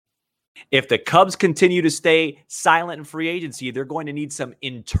If the Cubs continue to stay silent in free agency, they're going to need some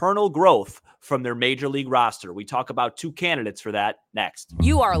internal growth from their major league roster. We talk about two candidates for that next.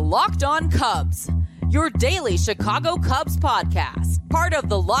 You are Locked On Cubs, your daily Chicago Cubs podcast, part of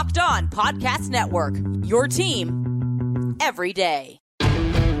the Locked On Podcast Network, your team every day.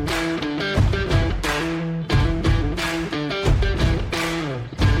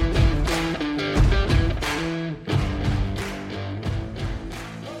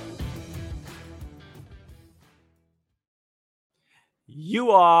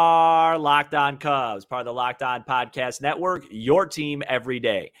 You are Locked On Cubs, part of the Locked On Podcast Network, your team every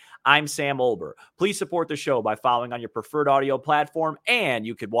day. I'm Sam Olber. Please support the show by following on your preferred audio platform, and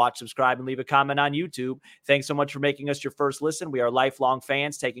you could watch, subscribe, and leave a comment on YouTube. Thanks so much for making us your first listen. We are lifelong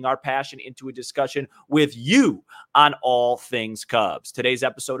fans taking our passion into a discussion with you on all things Cubs. Today's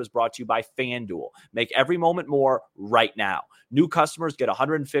episode is brought to you by FanDuel. Make every moment more right now. New customers get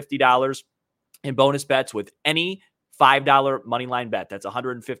 $150 in bonus bets with any $5 moneyline bet. That's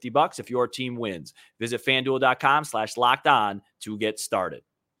 $150 if your team wins. Visit FanDuel.com/locked-on to get started.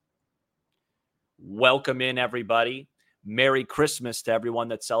 Welcome in, everybody. Merry Christmas to everyone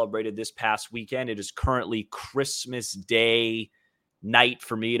that celebrated this past weekend. It is currently Christmas Day night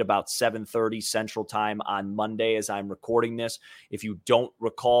for me at about 7:30 Central Time on Monday as I'm recording this. If you don't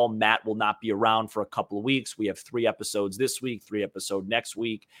recall, Matt will not be around for a couple of weeks. We have 3 episodes this week, 3 episodes next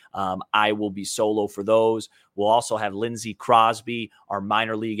week. I will be solo for those. We'll also have Lindsey Crosby, our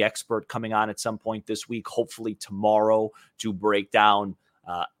minor league expert, coming on at some point this week, hopefully tomorrow, to break down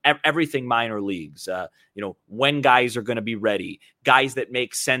everything minor leagues, when guys are going to be ready, guys that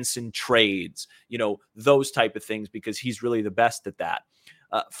make sense in trades, those type of things, because he's really the best at that.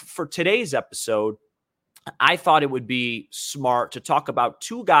 For today's episode, I thought it would be smart to talk about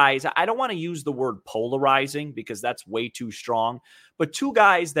 2 guys. I don't want to use the word polarizing because that's way too strong, but 2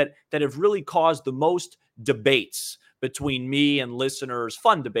 guys that have really caused the most debates between me and listeners,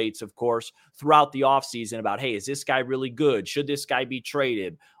 fun debates, of course, throughout the offseason about, hey, is this guy really good? Should this guy be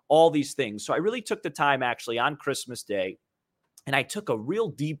traded? All these things. So I really took the time actually on Christmas Day, and I took a real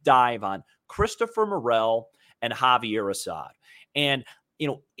deep dive on Christopher Morel and Javier Assad. And,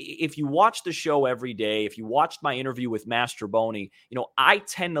 if you watch the show every day, if you watched my interview with Mastroboni, I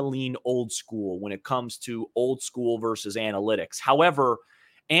tend to lean old school when it comes to old school versus analytics. However,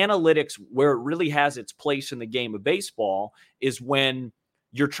 analytics, where it really has its place in the game of baseball, is when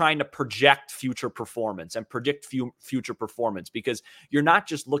you're trying to project future performance and predict future performance, because you're not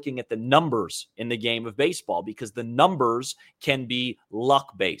just looking at the numbers in the game of baseball, because the numbers can be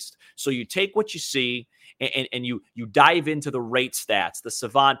luck-based. So you take what you see and you dive into the rate stats, the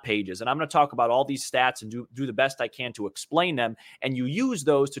Savant pages, and I'm going to talk about all these stats and do the best I can to explain them, and you use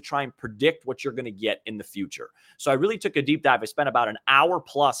those to try and predict what you're going to get in the future. So I really took a deep dive. I spent about an hour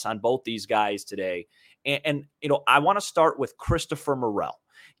plus on both these guys today, and I want to start with Christopher Morel.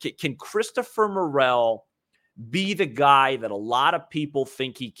 Can Christopher Morel be the guy that a lot of people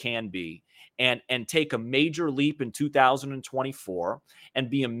think he can be and take a major leap in 2024 and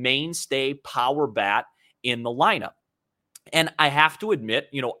be a mainstay power bat in the lineup? And I have to admit,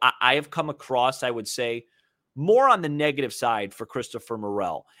 I have come across, I would say, more on the negative side for Christopher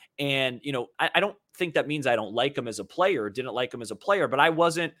Morel. And, I don't think that means I don't like him as a player, didn't like him as a player, but I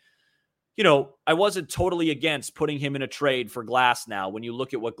wasn't totally against putting him in a trade for Glasnow. When you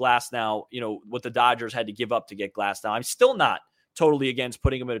look at what Glasnow, what the Dodgers had to give up to get Glasnow, I'm still not totally against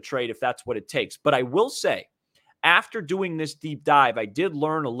putting him in a trade if that's what it takes. But I will say, after doing this deep dive, I did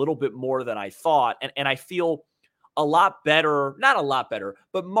learn a little bit more than I thought. And I feel a lot better, not a lot better,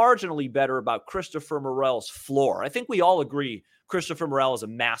 but marginally better about Christopher Morel's floor. I think we all agree Christopher Morel is a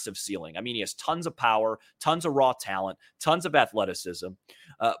massive ceiling. I mean, he has tons of power, tons of raw talent, tons of athleticism.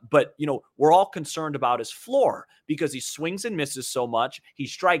 But we're all concerned about his floor because he swings and misses so much. He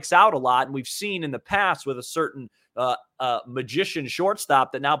strikes out a lot. And we've seen in the past with a certain magician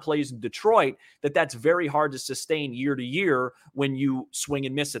shortstop that now plays in Detroit, that's very hard to sustain year to year when you swing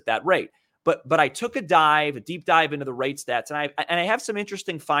and miss at that rate. But I took a deep dive into the rate stats, and I have some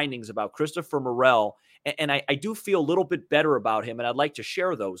interesting findings about Christopher Morel, and I do feel a little bit better about him, and I'd like to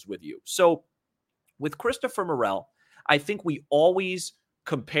share those with you. So with Christopher Morel, I think we always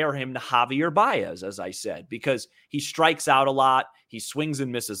compare him to Javier Baez, as I said, because he strikes out a lot, he swings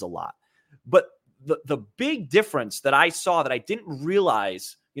and misses a lot. But the big difference that I saw that I didn't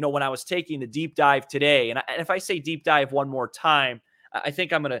realize, when I was taking the deep dive today, and if I say deep dive one more time, I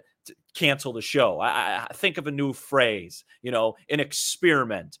think I'm going to cancel the show. I think of a new phrase, an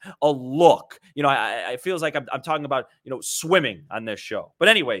experiment, a look. I feels like I'm talking about, swimming on this show. But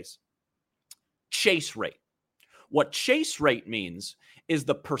anyways, chase rate. What chase rate means is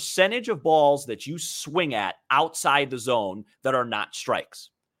the percentage of balls that you swing at outside the zone that are not strikes.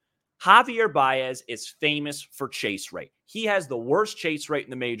 Javier Baez is famous for chase rate. He has the worst chase rate in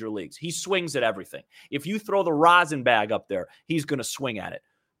the major leagues. He swings at everything. If you throw the rosin bag up there, he's going to swing at it.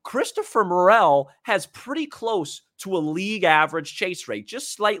 Christopher Morel has pretty close to a league average chase rate,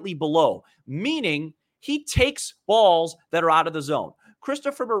 just slightly below, meaning he takes balls that are out of the zone.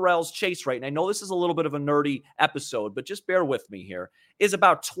 Christopher Morel's chase rate, and I know this is a little bit of a nerdy episode, but just bear with me here, is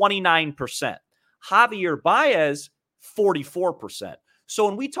about 29%. Javier Baez, 44%. So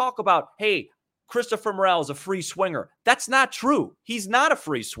when we talk about, hey, Christopher Morel is a free swinger, that's not true. He's not a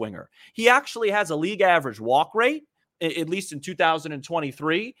free swinger. He actually has a league average walk rate, at least in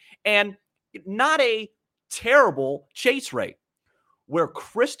 2023, and not a terrible chase rate. Where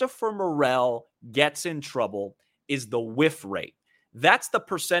Christopher Morel gets in trouble is the whiff rate. That's the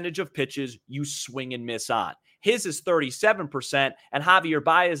percentage of pitches you swing and miss on. His is 37%, and Javier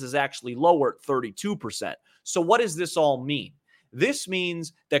Baez is actually lower at 32%. So what does this all mean? This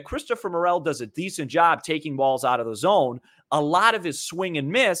means that Christopher Morel does a decent job taking balls out of the zone. A lot of his swing and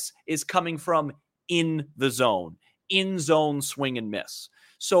miss is coming from in the zone, in-zone swing and miss.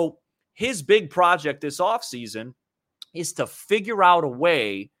 So his big project this offseason is to figure out a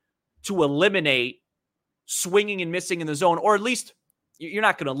way to eliminate swinging and missing in the zone, or at least you're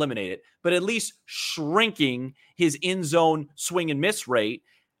not going to eliminate it, but at least shrinking his in-zone swing and miss rate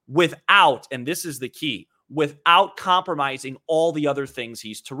without, and this is the key, without compromising all the other things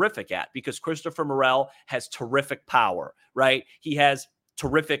he's terrific at, because Christopher Morel has terrific power, right? He has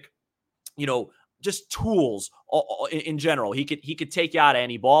terrific, just tools in general. He could take you out of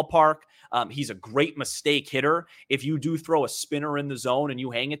any ballpark. He's a great mistake hitter. If you do throw a spinner in the zone and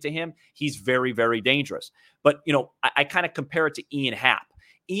you hang it to him, he's very, very dangerous. But, I kind of compare it to Ian Happ.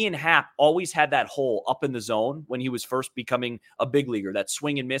 Ian Happ always had that hole up in the zone when he was first becoming a big leaguer, that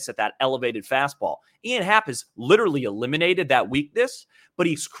swing and miss at that elevated fastball. Ian Happ has literally eliminated that weakness, but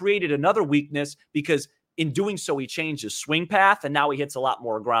he's created another weakness because in doing so, he changed his swing path, and now he hits a lot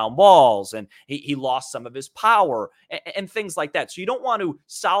more ground balls, and he lost some of his power and things like that. So you don't want to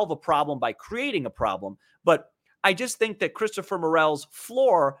solve a problem by creating a problem, but I just think that Christopher Morel's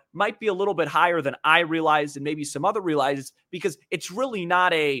floor might be a little bit higher than I realized and maybe some other realizes, because it's really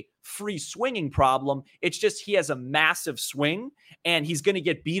not a free swinging problem. It's just he has a massive swing, and he's going to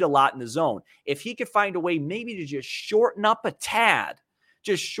get beat a lot in the zone. If he could find a way maybe to just shorten up a tad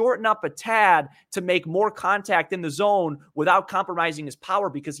to make more contact in the zone without compromising his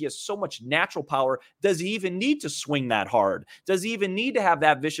power, because he has so much natural power. Does he even need to swing that hard? Does he even need to have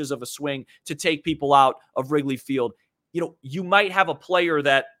that vicious of a swing to take people out of Wrigley Field? You might have a player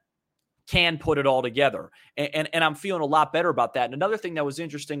that can put it all together. And I'm feeling a lot better about that. And another thing that was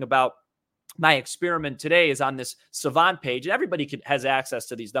interesting about my experiment today is on this Savant page, and everybody has access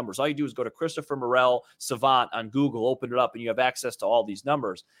to these numbers. All you do is go to Christopher Morel Savant on Google, open it up, and you have access to all these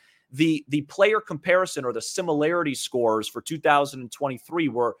numbers. The player comparison or the similarity scores for 2023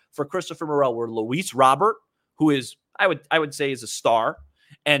 were for Christopher Morel were Luis Robert, who is I would say is a star,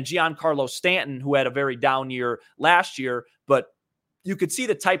 and Giancarlo Stanton, who had a very down year last year, but you could see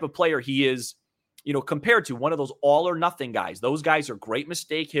the type of player he is, compared to one of those all or nothing guys. Those guys are great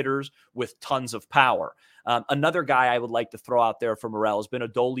mistake hitters with tons of power. Another guy I would like to throw out there for Morel has been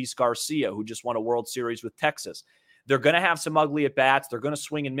Adolis Garcia, who just won a World Series with Texas. They're going to have some ugly at-bats. They're going to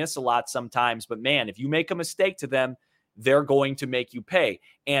swing and miss a lot sometimes. But, man, if you make a mistake to them, they're going to make you pay.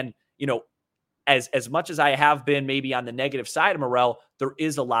 And, as much as I have been maybe on the negative side of Morel, there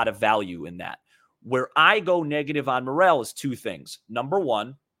is a lot of value in that. Where I go negative on Morel is two things. Number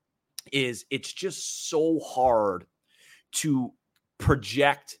one, is it's just so hard to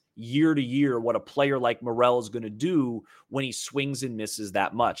project year to year what a player like Morel is going to do when he swings and misses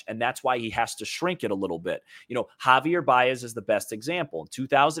that much. And that's why he has to shrink it a little bit. Javier Baez is the best example. In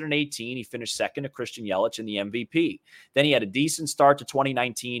 2018, he finished second to Christian Yelich in the MVP. Then he had a decent start to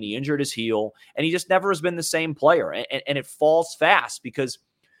 2019. He injured his heel, and he just never has been the same player. And it falls fast because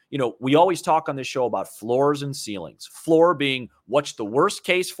we always talk on this show about floors and ceilings. Floor being what's the worst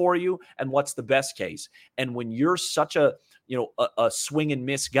case for you and what's the best case. And when you're such a swing and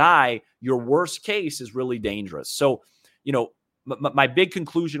miss guy, your worst case is really dangerous. So, my big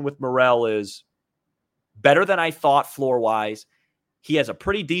conclusion with Morel is better than I thought floor wise. He has a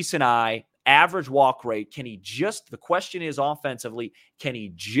pretty decent eye, average walk rate. The question is offensively, can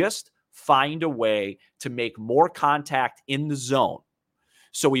he just find a way to make more contact in the zone?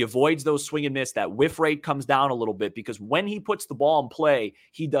 So he avoids those swing and miss. That whiff rate comes down a little bit because when he puts the ball in play,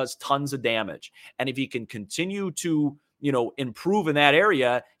 he does tons of damage. And if he can continue to, improve in that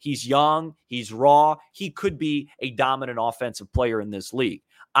area, he's young, he's raw, he could be a dominant offensive player in this league.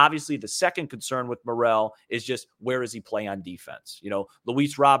 Obviously, the second concern with Morel is just where does he play on defense?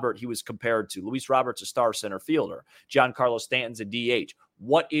 Luis Robert, he was compared to. Luis Robert's a star center fielder. Giancarlo Stanton's a DH.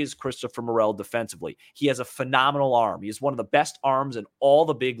 What is Christopher Morel defensively? He has a phenomenal arm. He has one of the best arms in all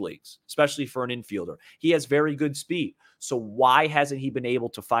the big leagues, especially for an infielder. He has very good speed. So why hasn't he been able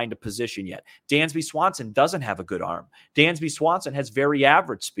to find a position yet? Dansby Swanson doesn't have a good arm. Dansby Swanson has very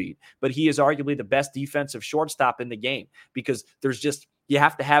average speed, but he is arguably the best defensive shortstop in the game because you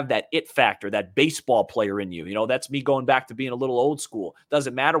have to have that it factor, that baseball player in you. That's me going back to being a little old school.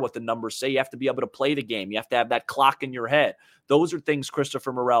 Doesn't matter what the numbers say. You have to be able to play the game. You have to have that clock in your head. Those are things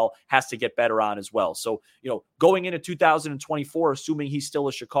Christopher Morel has to get better on as well. So, going into 2024, assuming he's still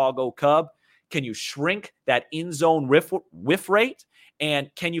a Chicago Cub, can you shrink that in-zone whiff rate? And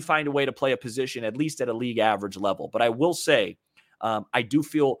can you find a way to play a position at least at a league average level? But I will say, I do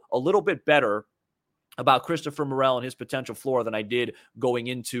feel a little bit better about Christopher Morel and his potential floor than I did going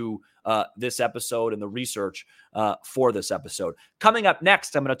into this episode and the research for this episode. Coming up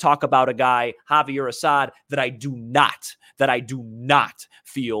next, I'm going to talk about a guy, Javier Assad, that I do not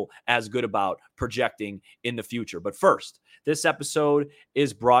feel as good about projecting in the future. But first, this episode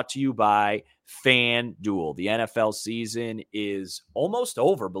is brought to you by FanDuel. The NFL season is almost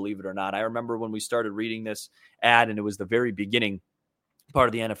over, believe it or not. I remember when we started reading this ad, and it was the very beginning part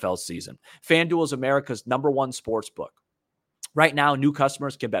of the NFL season. FanDuel is America's #1 sports book. Right now, new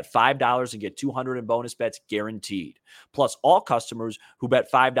customers can bet $5 and get $200 in bonus bets guaranteed. Plus, all customers who bet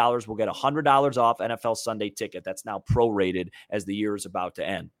 $5 will get $100 off NFL Sunday Ticket. That's now prorated as the year is about to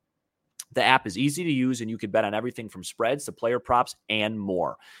end. The app is easy to use, and you can bet on everything from spreads to player props and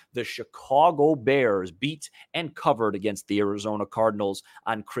more. The Chicago Bears beat and covered against the Arizona Cardinals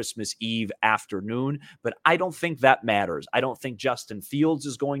on Christmas Eve afternoon, but I don't think that matters. I don't think Justin Fields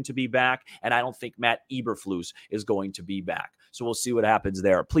is going to be back, and I don't think Matt Eberflus is going to be back. So we'll see what happens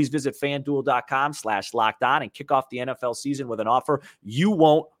there. Please visit FanDuel.com/lockedon and kick off the NFL season with an offer you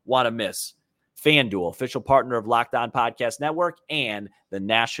won't want to miss. FanDuel, official partner of Locked On Podcast Network and the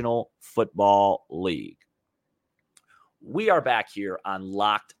National Football League. We are back here on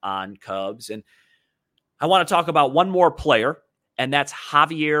Locked On Cubs, and I want to talk about one more player, and that's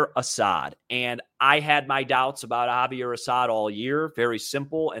Javier Assad. And I had my doubts about Javier Assad all year, very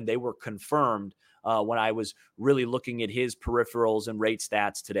simple, and they were confirmed when I was really looking at his peripherals and rate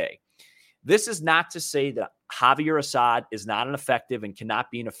stats today. This is not to say that Javier Assad is not an effective and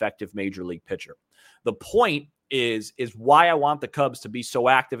cannot be an effective major league pitcher. The point is why I want the Cubs to be so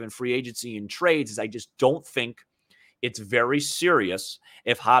active in free agency and trades is I just don't think it's very serious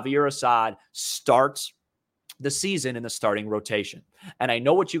if Javier Assad starts the season in the starting rotation. And I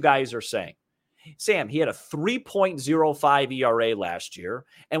know what you guys are saying. Sam, he had a 3.05 ERA last year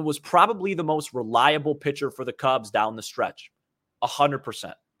and was probably the most reliable pitcher for the Cubs down the stretch.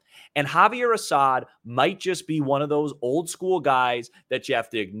 100%. And Javier Assad might just be one of those old school guys that you have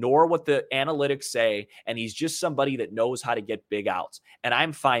to ignore what the analytics say, and he's just somebody that knows how to get big outs. And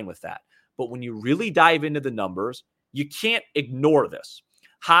I'm fine with that. But when you really dive into the numbers, you can't ignore this.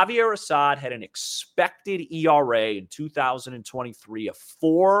 Javier Assad had an expected ERA in 2023 of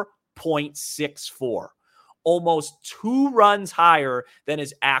 4.64, almost 2 runs higher than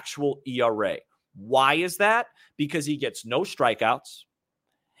his actual ERA. Why is that? Because he gets no strikeouts.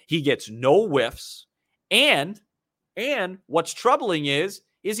 He gets no whiffs, and what's troubling is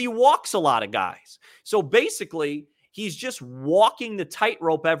he walks a lot of guys. So basically, he's just walking the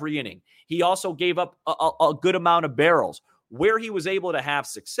tightrope every inning. He also gave up a good amount of barrels. Where he was able to have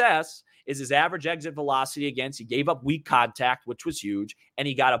success is his average exit velocity against. He gave up weak contact, which was huge, and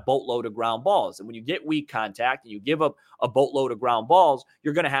he got a boatload of ground balls. And when you get weak contact and you give up a boatload of ground balls,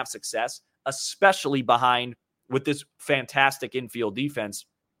 you're going to have success, especially behind with this fantastic infield defense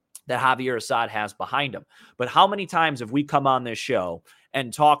that Javier Assad has behind him. But how many times have we come on this show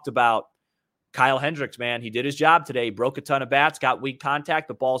and talked about Kyle Hendricks, man? He did his job today, broke a ton of bats, got weak contact,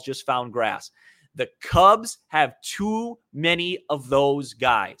 the balls just found grass. The Cubs have too many of those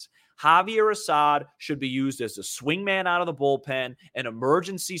guys. Javier Assad should be used as a swingman out of the bullpen, an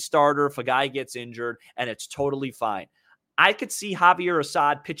emergency starter if a guy gets injured, and it's totally fine. I could see Javier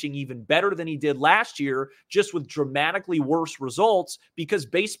Assad pitching even better than he did last year, just with dramatically worse results, because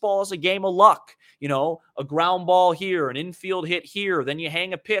baseball is a game of luck. You know, a ground ball here, an infield hit here, then you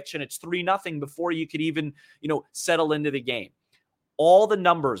hang a pitch and it's 3-0 before you could even, settle into the game. All the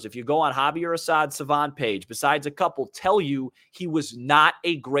numbers, if you go on Javier Assad's Savant page, besides a couple, tell you he was not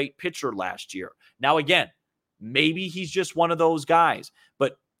a great pitcher last year. Now, again, maybe he's just one of those guys,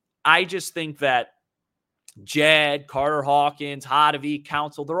 but I just think that Jed, Carter Hawkins, Hodavi,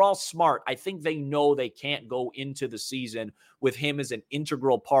 Council, they're all smart. I think they know they can't go into the season with him as an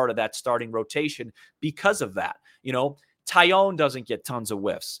integral part of that starting rotation because of that. Tyone doesn't get tons of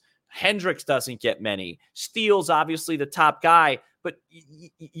whiffs. Hendricks doesn't get many. Steele's obviously the top guy, but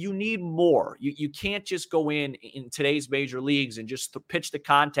you need more. You can't just go in today's major leagues and just pitch the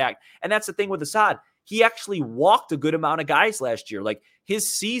contact. And that's the thing with Assad. He actually walked a good amount of guys last year. Like,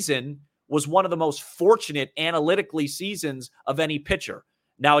 his season was one of the most fortunate analytically seasons of any pitcher.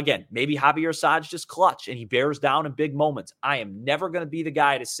 Now, again, maybe Javier Assad's just clutch and he bears down in big moments. I am never going to be the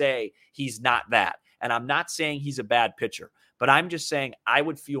guy to say he's not that. And I'm not saying he's a bad pitcher, but I'm just saying I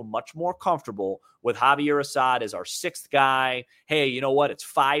would feel much more comfortable with Javier Assad as our sixth guy. Hey, you know what? It's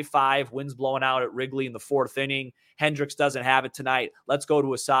 5-5, winds blowing out at Wrigley in the fourth inning. Hendricks doesn't have it tonight. Let's go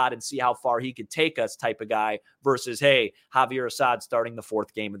to Assad and see how far he could take us type of guy versus, hey, Javier Assad starting the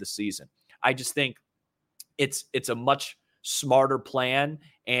fourth game of the season. I just think it's a much smarter plan.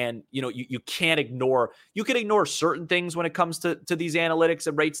 And, you can't ignore, you can ignore certain things when it comes to these analytics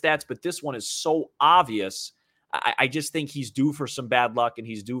and rate stats, but this one is so obvious. I just think he's due for some bad luck and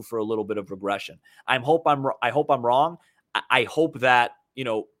he's due for a little bit of regression. I hope I'm wrong. I hope that,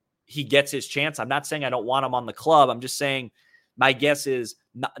 he gets his chance. I'm not saying I don't want him on the club. I'm just saying my guess is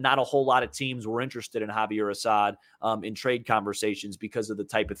not a whole lot of teams were interested in Javier Assad in trade conversations because of the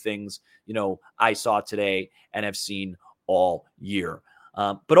type of things, I saw today and have seen all year.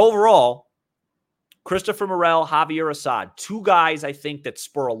 But overall, Christopher Morel, Javier Assad, two guys I think that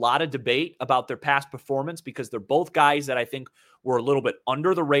spur a lot of debate about their past performance because they're both guys that I think were a little bit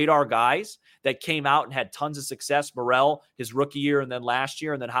under the radar guys that came out and had tons of success. Morel, his rookie year, and then last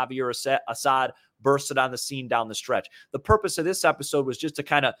year, and then Javier Assad bursted on the scene down the stretch. The purpose of this episode was just to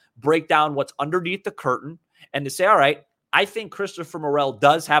kind of break down what's underneath the curtain and to say, all right, I think Christopher Morel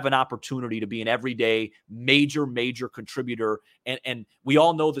does have an opportunity to be an everyday major contributor. And we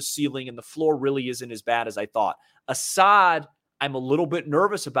all know the ceiling and the floor really isn't as bad as I thought. Assad, I'm a little bit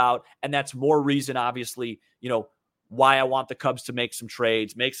nervous about, and that's more reason, obviously, why I want the Cubs to make some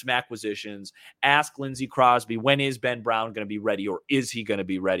trades, make some acquisitions, ask Lindsey Crosby, when is Ben Brown going to be ready, or is he going to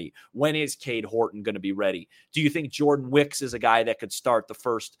be ready? When is Cade Horton going to be ready? Do you think Jordan Wicks is a guy that could start the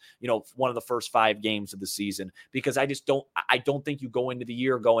first, one of the first 5 games of the season? Because I don't think you go into the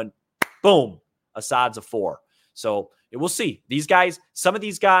year going, boom, Assad's a 4. So we'll see. These guys, some of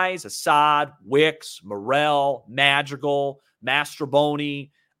these guys, Assad, Wicks, Morel, Madrigal,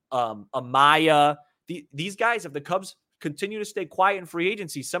 Mastroboni, Amaya, these guys, if the Cubs continue to stay quiet in free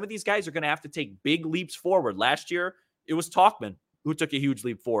agency, some of these guys are going to have to take big leaps forward. Last year, it was Tauchman who took a huge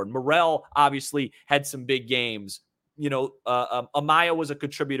leap forward. Morel obviously had some big games. Amaya was a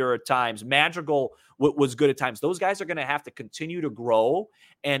contributor at times. Madrigal was good at times. Those guys are going to have to continue to grow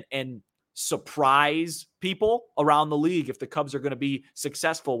and surprise people around the league if the Cubs are going to be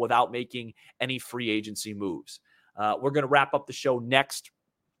successful without making any free agency moves. We're going to wrap up the show next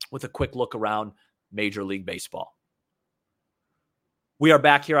with a quick look around Major League Baseball. We are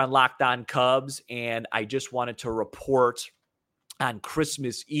back here on Locked On Cubs, and I just wanted to report on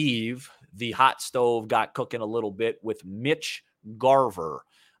Christmas Eve, the hot stove got cooking a little bit with Mitch Garver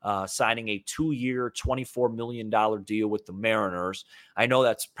signing a 2-year, $24 million deal with the Mariners. I know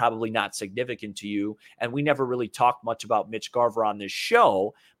that's probably not significant to you, and we never really talked much about Mitch Garver on this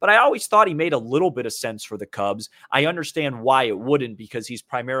show, but I always thought he made a little bit of sense for the Cubs. I understand why it wouldn't, because he's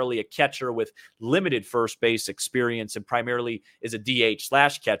primarily a catcher with limited first base experience and primarily is a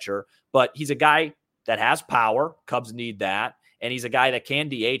DH/catcher, but he's a guy that has power. Cubs need that. And he's a guy that can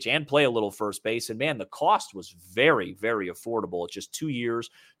DH and play a little first base. And, man, the cost was very, very affordable. It's just 2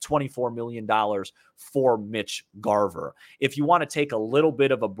 years, $24 million for Mitch Garver. If you want to take a little bit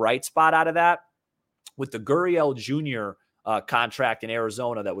of a bright spot out of that, with the Gurriel Jr. Contract in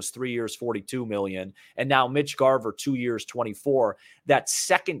Arizona that was 3 years, $42 million, and now Mitch Garver, 2 years, $24, that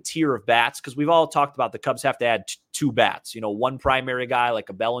second tier of bats, because we've all talked about the Cubs have to add 2 bats, one primary guy like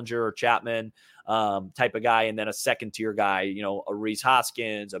a Bellinger or Chapman type of guy, and then a second tier guy, a Rhys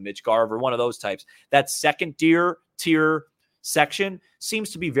Hoskins, a Mitch Garver, one of those types. That second tier section seems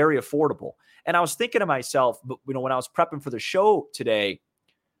to be very affordable. And I was thinking to myself, when I was prepping for the show today,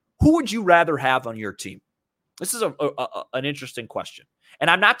 who would you rather have on your team? This is an interesting question. And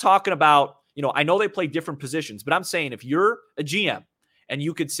I'm not talking about, I know they play different positions, but I'm saying if you're a GM and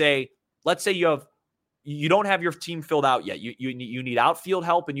you could say, let's say you don't have your team filled out yet. You need outfield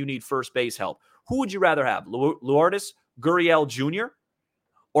help and you need first base help. Who would you rather have? Lourdes Gurriel Jr.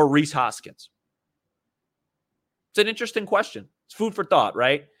 or Rhys Hoskins? It's an interesting question. It's food for thought,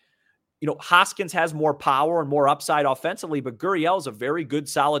 right? Hoskins has more power and more upside offensively, but Gurriel is a very good,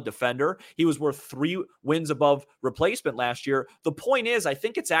 solid defender. He was worth 3 wins above replacement last year. The point is, I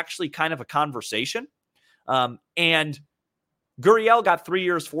think it's actually kind of a conversation. And Gurriel got 3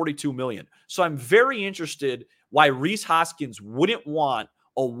 years, $42 million. So I'm very interested why Rhys Hoskins wouldn't want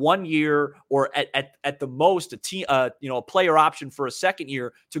a 1 year or at the most a player option for a second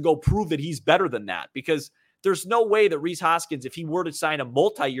year to go prove that he's better than that, because there's no way that Rhys Hoskins, if he were to sign a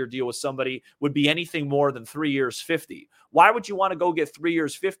multi-year deal with somebody, would be anything more than 3 years, 50. Why would you want to go get 3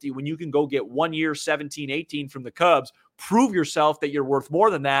 years, 50 when you can go get 1 year, 17, 18 from the Cubs, prove yourself that you're worth more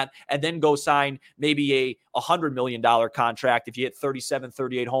than that, and then go sign maybe a $100 million contract if you hit 37,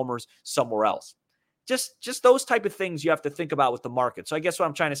 38 homers somewhere else? Just those type of things you have to think about with the market. So I guess what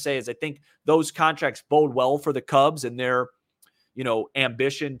I'm trying to say is I think those contracts bode well for the Cubs and their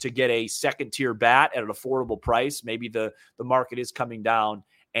ambition to get a second-tier bat at an affordable price. Maybe the market is coming down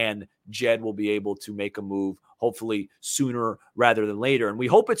and Jed will be able to make a move, hopefully sooner rather than later. And we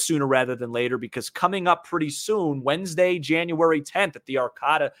hope it's sooner rather than later, because coming up pretty soon, Wednesday, January 10th at the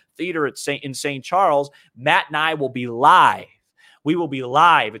Arcada Theater in St. Charles, Matt and I will be live. We will be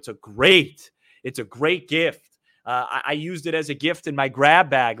live. It's a great gift. I used it as a gift in my grab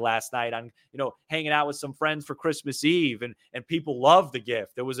bag last night. I'm, hanging out with some friends for Christmas Eve, and people loved the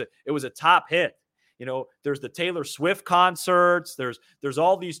gift. It was a top hit. There's the Taylor Swift concerts. There's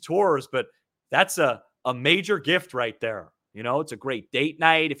all these tours, but that's a major gift right there. It's a great date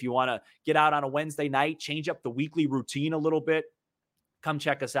night. If you want to get out on a Wednesday night, change up the weekly routine a little bit, come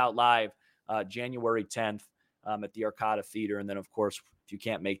check us out live January 10th at the Arcada Theater. And then, of course, if you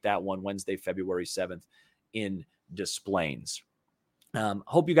can't make that one, Wednesday, February 7th in Des Plaines.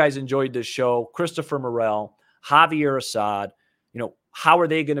 Hope you guys enjoyed this show. Christopher Morel, Javier Assad, how are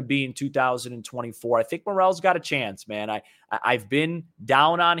they going to be in 2024? I think Morel's got a chance, man. I've been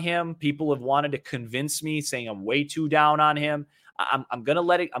down on him. People have wanted to convince me, saying I'm way too down on him. I'm going to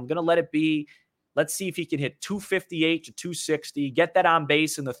let it be. Let's see if he can hit 258 to 260, get that on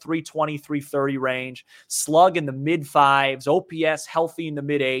base in the 320, 330 range, slug in the mid fives, OPS healthy in the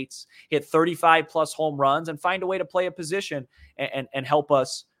mid eights, hit 35 plus home runs, and find a way to play a position and help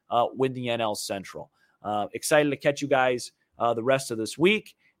us win the NL Central. Excited to catch you guys the rest of this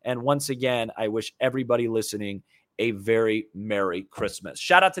week. And once again, I wish everybody listening a very Merry Christmas.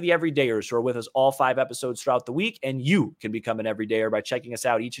 Shout out to the everydayers who are with us all 5 episodes throughout the week, and you can become an everydayer by checking us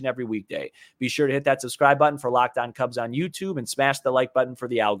out each and every weekday. Be sure to hit that subscribe button for Locked On Cubs on YouTube and smash the like button for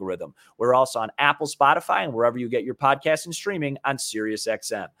the algorithm. We're also on Apple, Spotify, and wherever you get your podcasts and streaming on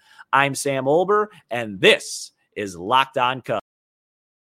SiriusXM. I'm Sam Olber, and this is Locked On Cubs.